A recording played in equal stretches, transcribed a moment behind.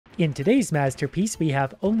In today's masterpiece, we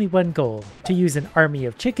have only one goal: to use an army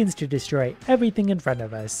of chickens to destroy everything in front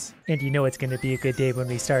of us. And you know it's going to be a good day when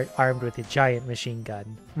we start armed with a giant machine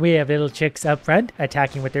gun. We have little chicks up front,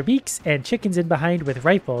 attacking with their beaks, and chickens in behind with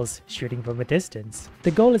rifles, shooting from a distance.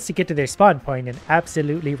 The goal is to get to their spawn point and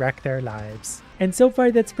absolutely wreck their lives. And so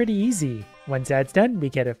far that's pretty easy. Once that's done, we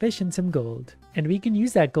get a fish and some gold. And we can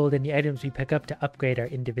use that gold in the items we pick up to upgrade our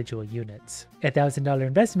individual units. A $1,000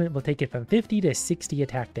 investment will take it from 50 to 60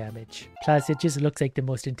 attack damage. Plus it just looks like the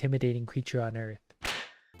most intimidating creature on Earth.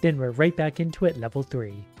 Then we're right back into it level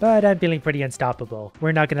 3. But I'm feeling pretty unstoppable.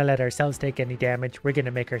 We're not going to let ourselves take any damage. We're going to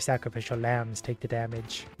make our sacrificial lambs take the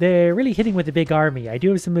damage. They're really hitting with a big army. I do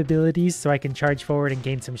have some abilities so I can charge forward and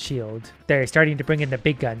gain some shield. They're starting to bring in the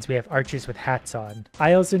big guns. We have archers with hats on.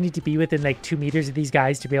 I also need to be within like 2 meters of these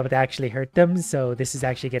guys to be able to actually hurt them, so this is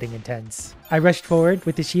actually getting intense. I rushed forward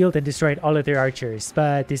with the shield and destroyed all of their archers,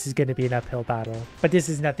 but this is going to be an uphill battle. But this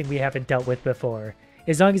is nothing we haven't dealt with before.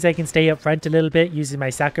 As long as I can stay up front a little bit using my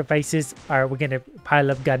sacrifices, we're going to pile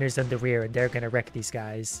up gunners on the rear and they're going to wreck these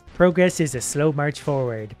guys. Progress is a slow march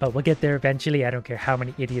forward, but we'll get there eventually. I don't care how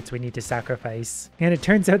many idiots we need to sacrifice. And it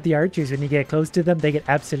turns out the archers, when you get close to them, they get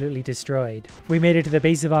absolutely destroyed. We made it to the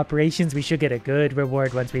base of operations. We should get a good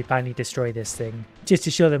reward once we finally destroy this thing. Just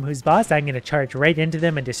to show them who's boss, I'm going to charge right into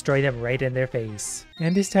them and destroy them right in their face.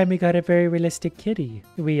 And this time we got a very realistic kitty.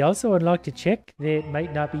 We also unlocked a chick that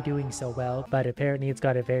might not be doing so well, but apparently it's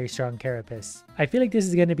got a very strong carapace. I feel like this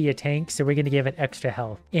is going to be a tank, so we're going to give it extra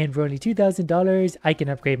health. And for only $2,000, I can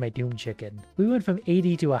upgrade my Doom Chicken. We went from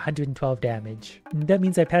 80 to 112 damage. That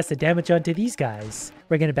means I passed the damage on to these guys.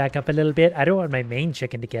 We're going to back up a little bit. I don't want my main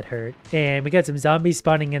chicken to get hurt. And we got some zombies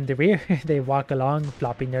spawning in the rear. They walk along,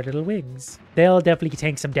 flopping their little wings. They'll definitely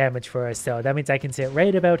tank some damage for us, though. That means I can sit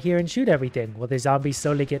right about here and shoot everything while the zombies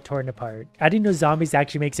slowly get torn apart. Adding those zombies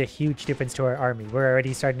actually makes a huge difference to our army. We're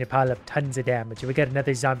already starting to pile up tons of damage. We got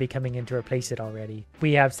another zombie coming in to replace it already.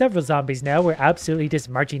 We have several zombies now. We're absolutely just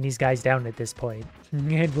marching these guys down at this point.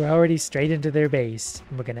 And we're already straight into their base.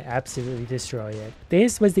 And we're going to absolutely destroy it.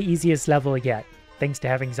 This was the easiest level yet, thanks to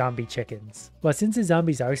having zombie chickens. Well, since the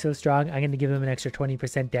zombies are so strong, I'm going to give them an extra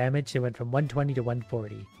 20% damage. They went from 120 to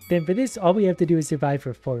 140. Then for this, all we have to do is survive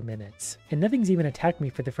for 4 minutes. And nothing's even attacked me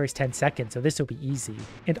for the first 10 seconds, so this will be easy.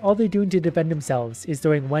 And all they're doing to defend themselves is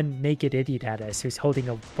throwing one naked idiot at us who's holding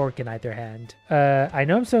a fork in either hand. I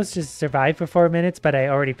know I'm supposed to survive for 4 minutes, but I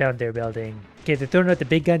already found their building. Okay, they're throwing out the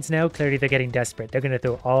big guns now. Clearly they're getting desperate. They're going to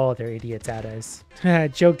throw all their idiots at us.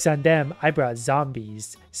 Joke's on them. I brought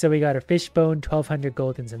zombies. So we got a fishbone, 1,200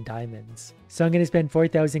 gold, and some diamonds. So I'm going to spend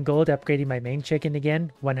 4,000 gold upgrading my main chicken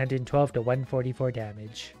again, 112 to 144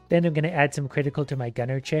 damage. Then I'm going to add some critical to my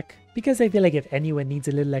gunner chick, because I feel like if anyone needs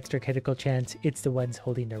a little extra critical chance, it's the ones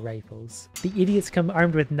holding their rifles. The idiots come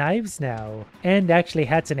armed with knives now, and actually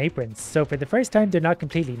hats and aprons, so for the first time they're not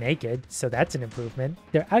completely naked, so that's an improvement.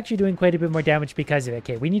 They're actually doing quite a bit more damage because of it.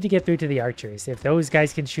 Okay, we need to get through to the archers. If those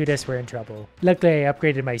guys can shoot us, we're in trouble. Luckily I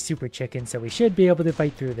upgraded my super chicken, so we should be able to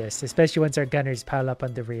fight through this, especially once our gunners pile up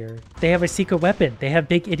on the rear. They have a secret weapon. They have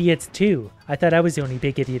big idiots too. I thought I was the only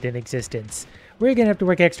big idiot in existence. We're gonna have to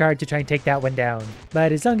work extra hard to try and take that one down.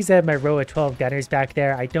 But as long as I have my row of 12 gunners back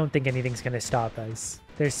there, I don't think anything's gonna stop us.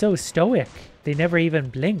 They're so stoic. They never even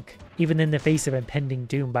blink, even in the face of impending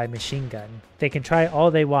doom by machine gun. They can try all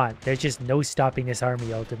they want. There's just no stopping this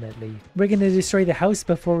army ultimately. We're gonna destroy the house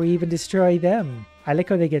before we even destroy them. I like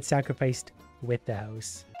how they get sacrificed with the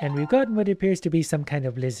house. And we've gotten what appears to be some kind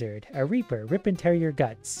of lizard, a reaper, rip and tear your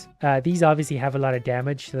guts. These obviously have a lot of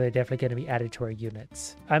damage, so they're definitely going to be added to our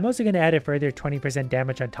units. I'm also going to add a further 20%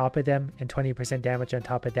 damage on top of them and 20% damage on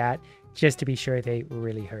top of that, just to be sure they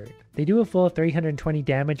really hurt. They do a full 320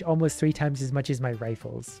 damage, almost 3 times as much as my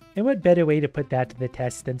rifles. And what better way to put that to the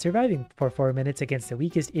test than surviving for 4 minutes against the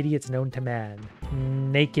weakest idiots known to man?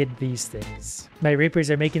 Naked these things. My reapers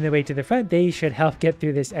are making their way to the front. They should help get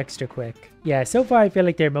through this extra quick. Yeah, so far I feel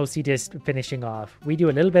like they're mostly just finishing off. We do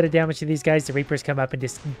a little bit of damage to these guys, the reapers come up and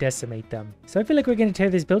just decimate them. So I feel like we're going to tear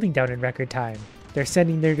this building down in record time. They're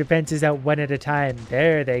sending their defenses out one at a time.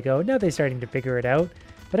 There they go. Now they're starting to figure it out.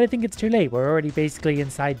 But I think it's too late. We're already basically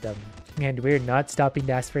inside them. And we're not stopping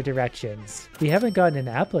to ask for directions. We haven't gotten an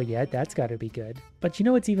apple yet. That's gotta be good. But you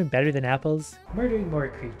know what's even better than apples? Murdering more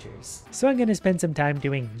creatures. So I'm gonna spend some time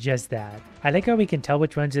doing just that. I like how we can tell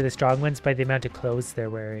which ones are the strong ones by the amount of clothes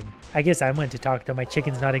they're wearing. I guess I'm one to talk though. My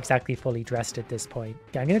chicken's not exactly fully dressed at this point.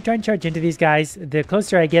 Okay, I'm gonna try and charge into these guys. The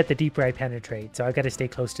closer I get, the deeper I penetrate. So I've got to stay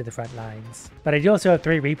close to the front lines. But I do also have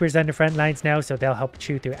 3 reapers on the front lines now, so they'll help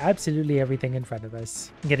chew through absolutely everything in front of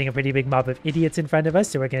us. I'm getting a pretty big mob of idiots in front of us,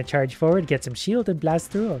 so we're gonna charge forward, get some shield, and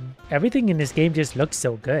blast through them. Everything in this game just looks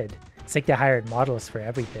so good. It's like they hired models for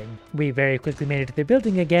everything. We very quickly made it to the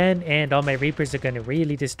building again, and all my Reapers are going to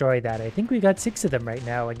really destroy that. I think we got 6 of them right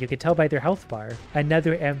now, and you can tell by their health bar.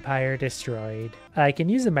 Another empire destroyed. I can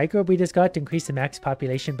use the microbe we just got to increase the max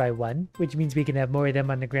population by 1, which means we can have more of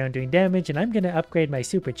them on the ground doing damage, and I'm going to upgrade my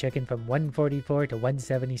super chicken from 144 to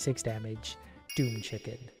 176 damage. Doom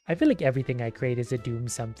chicken. I feel like everything I create is a Doom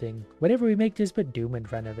something. Whatever we make, just put Doom in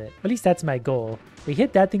front of it. At least that's my goal. We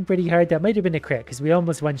hit that thing pretty hard. That might have been a crit because we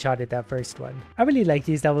almost one-shotted that first one. I really like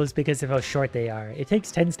these levels because of how short they are. It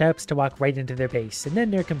takes 10 steps to walk right into their base, and then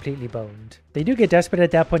they're completely boned. They do get desperate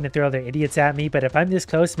at that point and throw their idiots at me, but if I'm this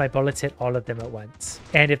close, my bullets hit all of them at once.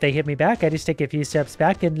 And if they hit me back, I just take a few steps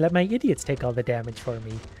back and let my idiots take all the damage for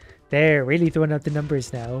me. They're really throwing out the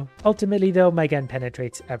numbers now. Ultimately though, my gun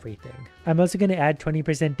penetrates everything. I'm also going to add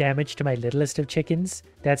 20% damage to my littlest of chickens.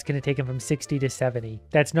 That's going to take them from 60 to 70.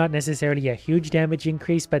 That's not necessarily a huge damage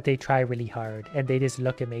increase, but they try really hard, and they just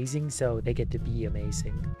look amazing, so they get to be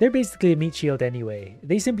amazing. They're basically a meat shield anyway.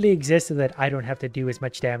 They simply exist so that I don't have to do as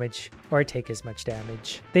much damage or take as much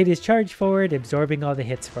damage. They just charge forward, absorbing all the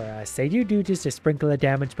hits for us. They do just a sprinkle of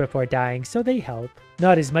damage before dying, so they help.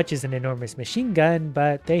 Not as much as an enormous machine gun,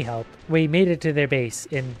 but they help. We made it to their base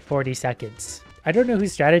in 40 seconds. I don't know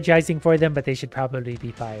who's strategizing for them, but they should probably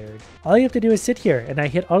be fired. All you have to do is sit here, and I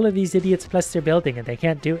hit all of these idiots plus their building, and they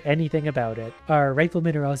can't do anything about it. Our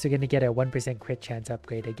riflemen are also going to get a 1% crit chance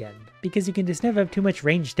upgrade again, because you can just never have too much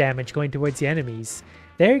range damage going towards the enemies.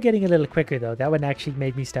 They're getting a little quicker though. That one actually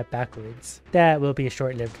made me step backwards. That will be a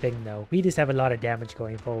short-lived thing though. We just have a lot of damage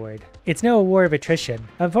going forward. It's now a war of attrition.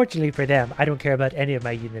 Unfortunately for them, I don't care about any of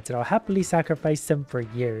my units and I'll happily sacrifice them for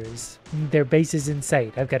years. Their base is in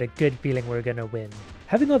sight. I've got a good feeling we're gonna win.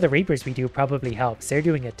 Having all the Reapers we do probably helps. They're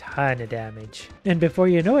doing a ton of damage. And before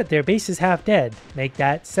you know it, their base is half dead. Make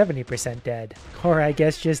that 70% dead. Or I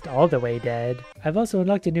guess just all the way dead. I've also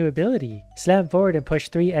unlocked a new ability. Slam forward and push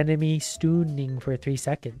 3 enemies stunning for 3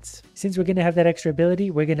 seconds. Since we're going to have that extra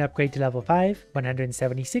ability, we're going to upgrade to level 5,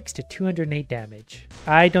 176 to 208 damage.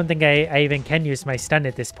 I don't think I even can use my stun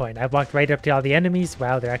at this point. I've walked right up to all the enemies.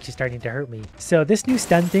 Wow, they're actually starting to hurt me. So this new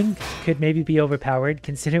stun thing could maybe be overpowered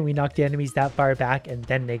considering we knocked the enemies that far back and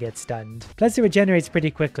then they get stunned. Plus it regenerates pretty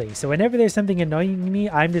quickly, so whenever there's something annoying me,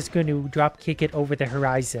 I'm just going to drop kick it over the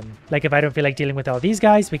horizon. Like if I don't feel like dealing with all these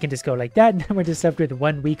guys, we can just go like that, and then we're just left with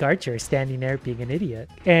one weak archer standing there being an idiot.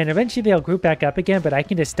 And eventually they'll group back up again, but I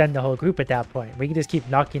can just stun the whole group at that point. We can just keep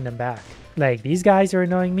knocking them back. Like, these guys are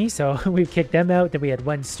annoying me, so we've kicked them out. Then we had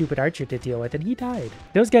one stupid archer to deal with, and he died.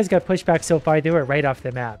 Those guys got pushed back so far, they were right off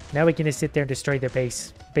the map. Now we can just sit there and destroy their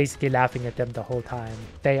base, basically laughing at them the whole time.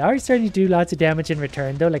 They are starting to do lots of damage in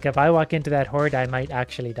return, though. Like, if I walk into that horde, I might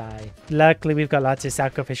actually die. Luckily, we've got lots of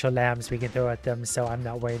sacrificial lambs we can throw at them, so I'm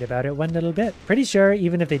not worried about it one little bit. Pretty sure,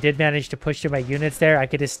 even if they did manage to push through my units there, I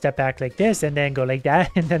could just step back like this, and then go like that,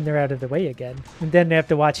 and then they're out of the way again. And then they have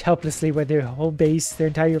to watch helplessly where their whole base, their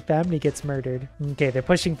entire family gets murdered. Okay, they're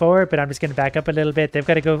pushing forward, but I'm just going to back up a little bit. They've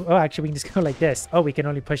got to go... Oh, actually, we can just go like this. Oh, we can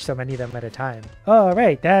only push so many of them at a time. All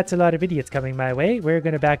right, that's a lot of idiots coming my way. We're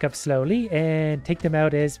going to back up slowly and take them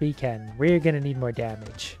out as we can. We're going to need more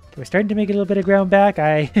damage. We're starting to make a little bit of ground back.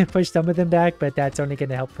 I pushed some of them back, but that's only going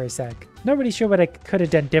to help for a sec. Not really sure what I could have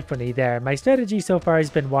done differently there. My strategy so far has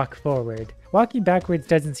been walk forward. Walking backwards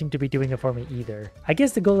doesn't seem to be doing it for me either. I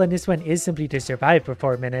guess the goal on this one is simply to survive for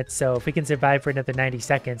 4 minutes, so if we can survive for another 90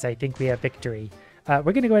 seconds, I think we have victory.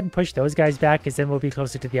 We're going to go ahead and push those guys back, because then we'll be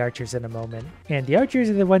closer to the archers in a moment. And the archers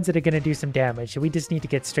are the ones that are going to do some damage, so we just need to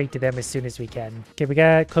get straight to them as soon as we can. Okay, we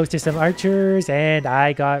got close to some archers, and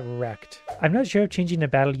I got wrecked. I'm not sure if changing the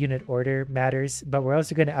battle unit order matters, but we're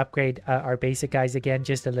also going to upgrade our basic guys again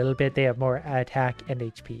just a little bit. They have more attack and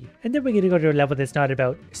HP. And then we're going to go to a level that's not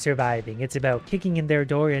about surviving. It's about kicking in their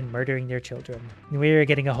door and murdering their children. We're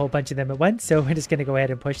getting a whole bunch of them at once, so we're just going to go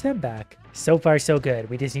ahead and push them back. So far, so good.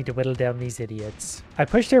 We just need to whittle down these idiots. I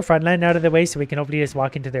pushed their front line out of the way so we can hopefully just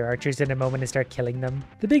walk into their archers in a moment and start killing them.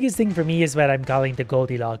 The biggest thing for me is what I'm calling the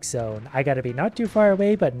Goldilocks zone. I gotta be not too far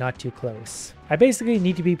away, but not too close. I basically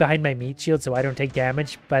need to be behind my meat shield so I don't take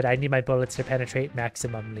damage, but I need my bullets to penetrate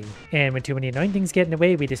maximally. And when too many annoying things get in the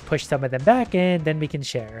way, we just push some of them back and then we can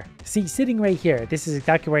share. See, sitting right here, this is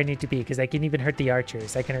exactly where I need to be because I can even hurt the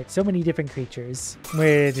archers. I can hurt so many different creatures.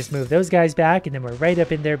 We'll just move those guys back and then we're right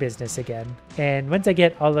up in their business again. And once I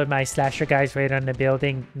get all of my slasher guys right on the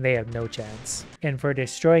building, they have no chance. And for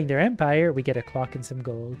destroying their empire, we get a clock and some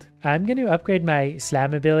gold. I'm going to upgrade my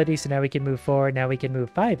slam ability so now we can move forward. Now we can move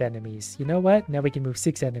 5 enemies. You know what? Now we can move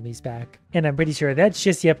 6 enemies back. And I'm pretty sure that's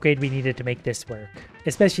just the upgrade we needed to make this work.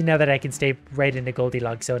 especially now that I can stay right in the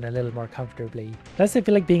Goldilocks zone a little more comfortably. Plus, I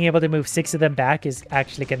feel like being able to move 6 of them back is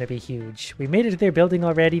actually going to be huge. We made it to their building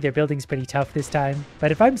already. Their building's pretty tough this time.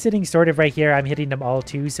 But if I'm sitting sort of right here, I'm hitting them all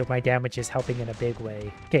too, so my damage is helping in a big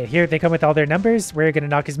way. Okay, here they come with all their numbers. We're going to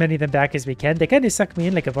knock as many of them back as we can. They kind of sucked me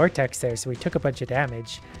in like a vortex there, so we took a bunch of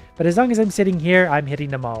damage. But as long as I'm sitting here, I'm hitting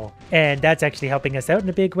them all. And that's actually helping us out in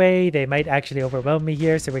a big way. They might actually overwhelm me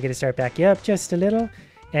here, so we're going to start backing up just a little.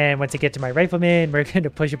 And once I get to my riflemen, we're going to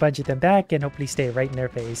push a bunch of them back and hopefully stay right in their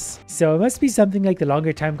face. So it must be something like the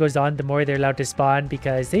longer time goes on, the more they're allowed to spawn,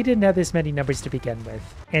 because they didn't have this many numbers to begin with.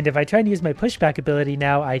 And if I try and use my pushback ability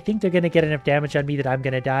now, I think they're going to get enough damage on me that I'm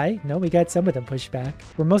going to die. No, we got some of them pushed back.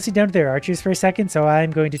 We're mostly down to their archers for a second, so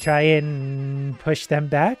I'm going to try and push them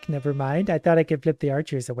back. Never mind. I thought I could flip the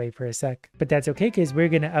archers away for a sec. But that's okay, because we're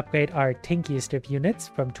going to upgrade our tankiest of units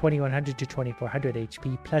from 2100 to 2400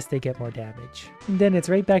 HP, plus they get more damage. And then it's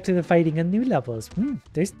right back to the fighting on new levels.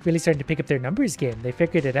 They're really starting to pick up their numbers game. They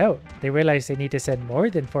figured it out. They realized they need to send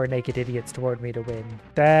more than 4 naked idiots toward me to win.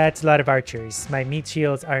 That's a lot of archers. My meat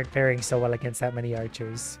shields aren't faring so well against that many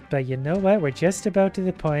archers. But you know what? We're just about to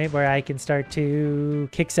the point where I can start to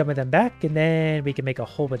kick some of them back, and then we can make a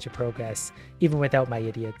whole bunch of progress, even without my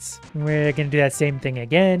idiots. We're going to do that same thing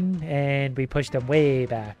again, and we push them way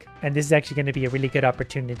back. And this is actually going to be a really good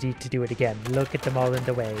opportunity to do it again. Look at them all in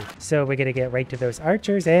the way. So we're going to get right to those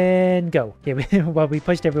archers and go. Okay, well, we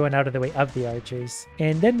pushed everyone out of the way of the archers.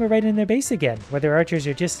 And then we're right in their base again, where their archers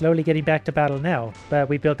are just slowly getting back to battle now. But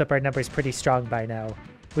we built up our numbers pretty strong by now.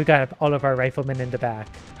 We got all of our riflemen in the back.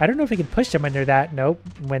 I don't know if we can push them when they're that... Nope.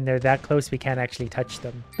 When they're that close, we can't actually touch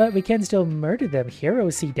them. But we can still murder them.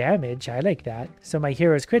 Heroes see damage. I like that. So my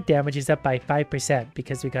heroes crit damage is up by 5%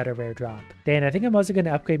 because we got a rare drop. Then I think I'm also going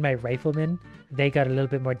to upgrade my riflemen. They got a little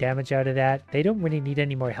bit more damage out of that. They don't really need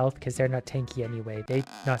any more health because they're not tanky anyway. They're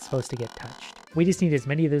not supposed to get touched. We just need as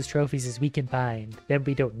many of those trophies as we can find. Then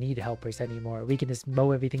we don't need helpers anymore. We can just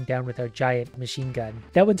mow everything down with our giant machine gun.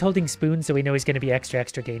 That one's holding spoon, so we know he's going to be extra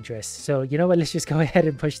dangerous. So you know what? Let's just go ahead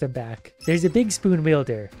and push them back. There's a big spoon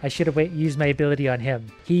wielder. I should have used my ability on him.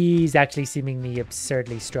 He's actually seemingly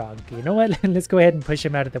absurdly strong. You know what? Let's go ahead and push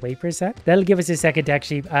him out of the way for a sec. That'll give us a second to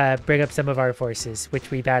actually bring up some of our forces, which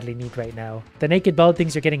we badly need right now. The naked bald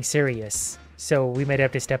things are getting serious. So we might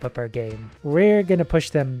have to step up our game. We're gonna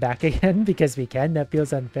push them back again because we can. That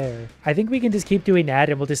feels unfair. I think we can just keep doing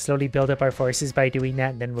that and we'll just slowly build up our forces by doing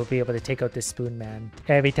that, and then we'll be able to take out the spoon man.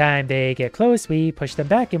 Every time they get close, we push them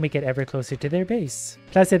back and we get ever closer to their base.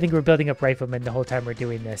 Plus, I think we're building up riflemen the whole time we're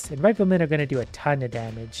doing this. And riflemen are gonna do a ton of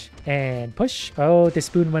damage. And push. Oh, the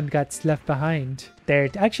spoon one got left behind.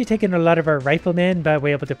 They're actually taking a lot of our riflemen, but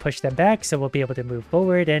we're able to push them back, so we'll be able to move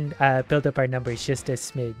forward and build up our numbers just a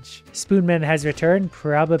smidge. Spoonman has returned,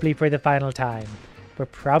 probably for the final time. We're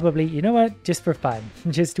probably, you know what, just for fun,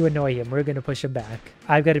 just to annoy him, we're going to push him back.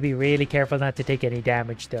 I've got to be really careful not to take any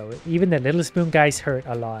damage though. Even the little spoon guys hurt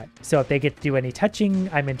a lot. So if they get to do any touching,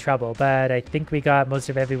 I'm in trouble. But I think we got most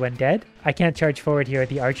of everyone dead. I can't charge forward here.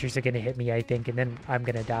 The archers are going to hit me, I think, and then I'm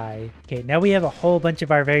going to die. Okay, now we have a whole bunch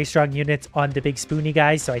of our very strong units on the big spoony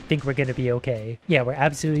guys, so I think we're going to be okay. Yeah, we're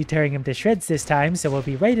absolutely tearing them to shreds this time, so we'll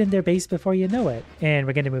be right in their base before you know it. And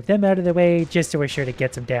we're going to move them out of the way just so we're sure to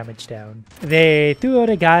get some damage down. They threw out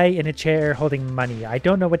a guy in a chair holding money. I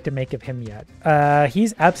don't know what to make of him yet.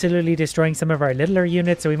 He's absolutely destroying some of our littler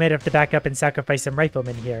units, so we might have to back up and sacrifice some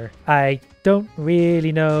riflemen here. I don't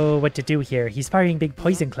really know what to do here. He's firing big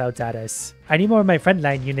poison clouds at us. I need more of my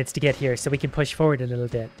frontline units to get here so we can push forward a little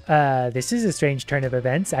bit. This is a strange turn of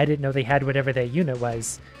events. I didn't know they had whatever their unit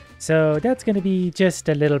was. So that's going to be just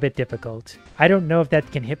a little bit difficult. I don't know if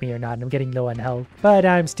that can hit me or not. I'm getting low on health, but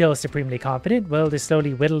I'm still supremely confident. We'll just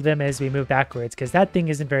slowly whittle them as we move backwards because that thing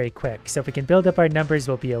isn't very quick. So if we can build up our numbers,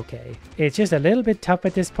 we'll be okay. It's just a little bit tough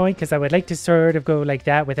at this point because I would like to sort of go like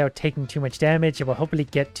that without taking too much damage, and we'll hopefully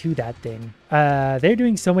get to that thing. They're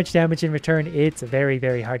doing so much damage in return, it's very,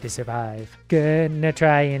 very hard to survive. Gonna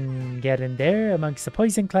try and get in there amongst the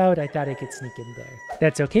poison cloud. I thought I could sneak in there.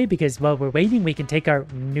 That's okay because while we're waiting, we can take our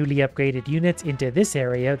newly upgraded units into this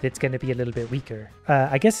area that's going to be a little bit weaker.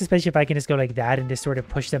 I guess especially if I can just go like that and just sort of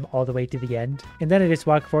push them all the way to the end. And then I just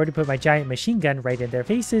walk forward and put my giant machine gun right in their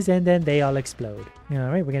faces, and then they all explode.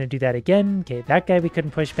 Alright, we're going to do that again. Okay, that guy we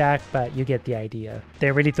couldn't push back, but you get the idea.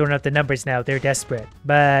 They're really throwing out the numbers now. They're desperate.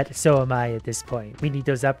 But so am I at this point. We need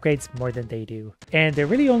those upgrades more than they do. And they're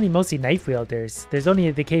really only mostly knife wielders. There's only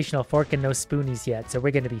the occasional fork and no spoonies yet, so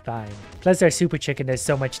we're going to be fine. Plus our super chicken does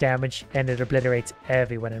so much damage, and it obliterates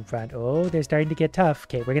everyone in in front. Oh, they're starting to get tough.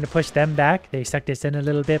 Okay, we're going to push them back. They sucked us in a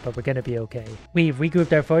little bit, but we're going to be okay. We've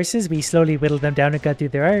regrouped our forces. We slowly whittled them down and got through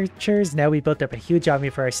their archers. Now we built up a huge army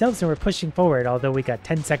for ourselves and we're pushing forward, although we got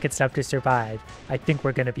 10 seconds left to survive. I think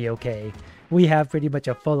we're going to be okay. We have pretty much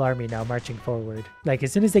a full army now marching forward. Like,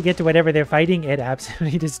 as soon as they get to whatever they're fighting, it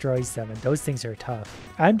absolutely destroys them, and those things are tough.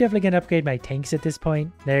 I'm definitely going to upgrade my tanks at this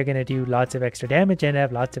point. They're going to do lots of extra damage and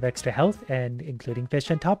have lots of extra health, and including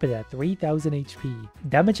fish on top of that, 3000 HP.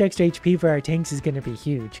 That much extra HP for our tanks is going to be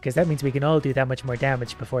huge, because that means we can all do that much more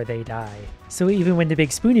damage before they die. So even when the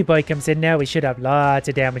big spoony boy comes in now, we should have lots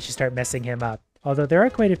of damage to start messing him up. Although there are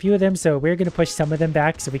quite a few of them, so we're going to push some of them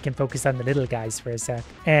back so we can focus on the little guys for a sec.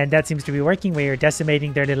 And that seems to be working. We are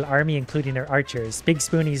decimating their little army, including their archers. Big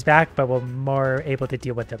Spoonie's back, but we're more able to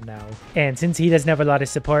deal with them now. And since he doesn't have a lot of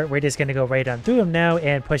support, we're just going to go right on through him now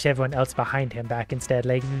and push everyone else behind him back instead,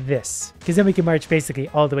 like this. Because then we can march basically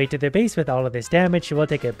all the way to their base with all of this damage, so we'll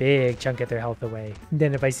take a big chunk of their health away. And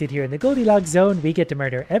then if I sit here in the Goldilocks zone, we get to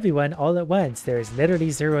murder everyone all at once. There's literally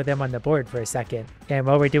 0 of them on the board for a second. And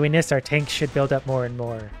while we're doing this, our tanks should build up more and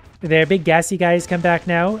more. Their big gassy guys come back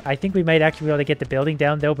now. I think we might actually be able to get the building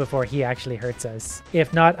down though before he actually hurts us.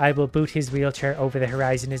 If not, I will boot his wheelchair over the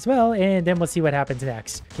horizon as well, and then we'll see what happens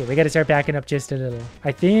next. Okay, we got to start backing up just a little.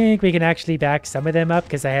 I think we can actually back some of them up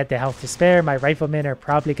because I had the health to spare. My riflemen are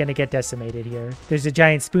probably going to get decimated here. There's a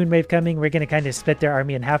giant spoon wave coming. We're going to kind of split their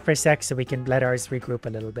army in half for a sec so we can let ours regroup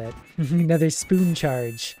a little bit. Another spoon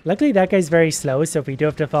charge. Luckily that guy's very slow, so if we do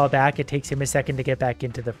have to fall back, it takes him a second to get back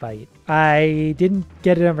into the fight. I didn't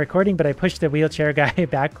get it on recording, but I pushed the wheelchair guy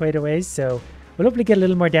back quite a ways, so we'll hopefully get a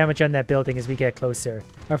little more damage on that building as we get closer.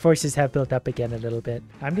 Our forces have built up again a little bit.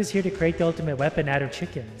 I'm just here to create the ultimate weapon out of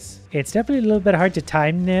chickens. It's definitely a little bit hard to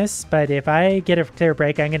time this, but if I get a clear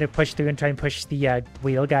break, I'm going to push through and try and push the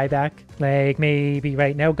wheel guy back. Like maybe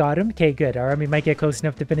right now. Got him. Okay, good. Our army might get close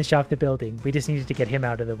enough to finish off the building. We just needed to get him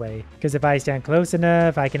out of the way. Because if I stand close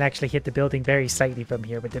enough, I can actually hit the building very slightly from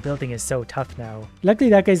here, but the building is so tough now.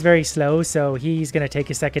 Luckily, that guy's very slow, so he's going to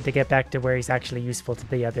take a second to get back to where he's actually useful to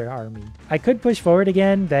the other army. I could push forward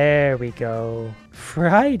again. There we go.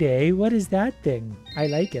 Friday? What is that thing? I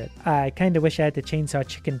like it. I kind of wish I had the chainsaw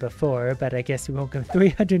chicken before, but I guess we won't go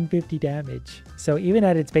 350 damage. So even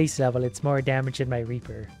at its base level, it's more damage than my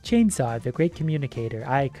Reaper. Chainsaw, the great communicator.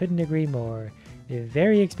 I couldn't agree more. They're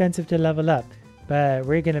very expensive to level up, but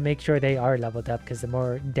we're going to make sure they are leveled up because the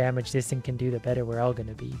more damage this thing can do, the better we're all going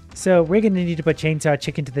to be. So we're going to need to put Chainsaw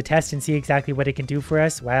Chicken to the test and see exactly what it can do for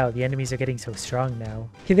us. Wow, the enemies are getting so strong now.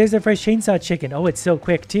 Okay, there's our first Chainsaw Chicken. Oh, it's so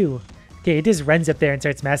quick too. Okay, it just runs up there and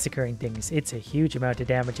starts massacring things. It's a huge amount of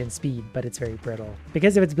damage and speed, but it's very brittle.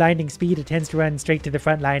 Because of its blinding speed, it tends to run straight to the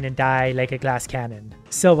front line and die like a glass cannon.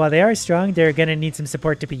 So while they are strong, they're gonna need some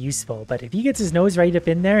support to be useful, but if he gets his nose right up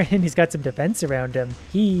in there and he's got some defense around him,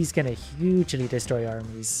 he's gonna hugely destroy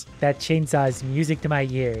armies. That chainsaw is music to my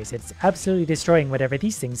ears. It's absolutely destroying whatever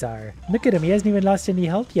these things are. Look at him, he hasn't even lost any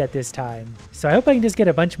health yet this time. So I hope I can just get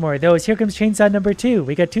a bunch more of those. Here comes chainsaw number 2.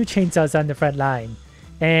 We got 2 chainsaws on the front line.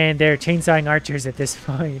 And they're chainsawing archers at this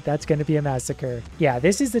point. That's going to be a massacre. Yeah,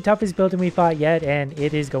 this is the toughest building we fought yet, and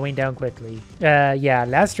it is going down quickly. Yeah,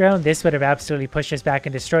 last round, this would have absolutely pushed us back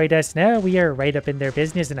and destroyed us. Now we are right up in their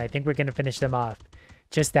business, and I think we're going to finish them off.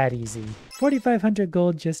 Just that easy. 4,500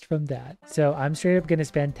 gold just from that. So I'm straight up going to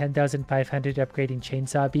spend 10,500 upgrading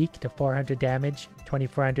Chainsaw Beak to 400 damage,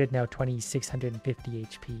 2,400, now 2,650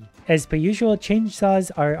 HP. As per usual,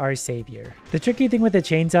 chainsaws are our savior. The tricky thing with the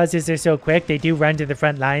chainsaws is they're so quick, they do run to the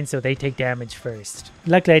front line, so they take damage first.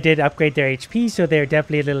 Luckily I did upgrade their HP, so they're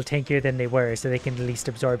definitely a little tankier than they were, so they can at least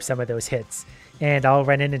absorb some of those hits. And I'll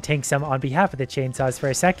run in and tank some on behalf of the chainsaws for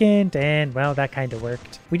a second, and well, that kind of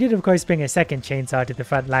worked. We did of course bring a second chainsaw to the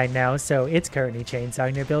front line now, so it's currently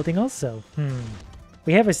chainsawing their building also.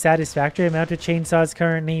 We have a satisfactory amount of chainsaws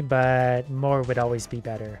currently, but more would always be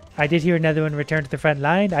better. I did hear another one return to the front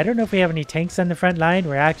line. I don't know if we have any tanks on the front line.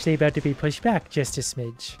 We're actually about to be pushed back just a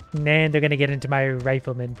smidge. And they're gonna get into my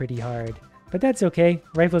riflemen pretty hard. But that's okay,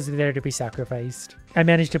 rifles are there to be sacrificed. I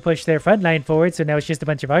managed to push their front line forward, so now it's just a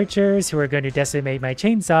bunch of archers who are going to decimate my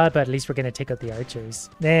chainsaw, but at least we're going to take out the archers.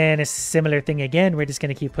 Then a similar thing again, we're just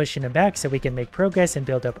going to keep pushing them back so we can make progress and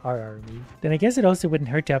build up our army. Then I guess it also wouldn't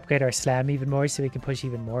hurt to upgrade our slam even more so we can push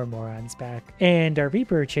even more morons back. And our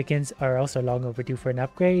Reaper chickens are also long overdue for an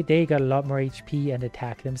upgrade. They got a lot more HP and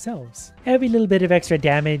attack themselves. Every little bit of extra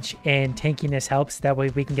damage and tankiness helps, that way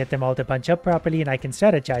we can get them all to bunch up properly and I can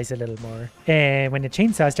strategize a little more. And when the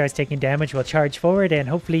chainsaw starts taking damage, we'll charge forward and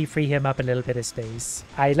hopefully free him up a little bit of space.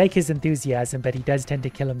 I like his enthusiasm, but he does tend to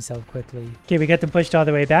kill himself quickly. Okay, we got them pushed all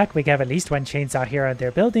the way back. We have at least one chainsaw here on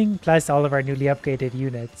their building, plus all of our newly upgraded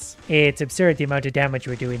units. It's absurd the amount of damage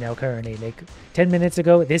we're doing now currently. Like, 10 minutes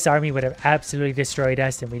ago, this army would have absolutely destroyed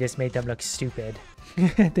us and we just made them look stupid.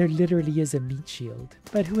 There literally is a meat shield.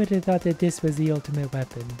 But who would have thought that this was the ultimate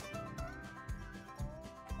weapon?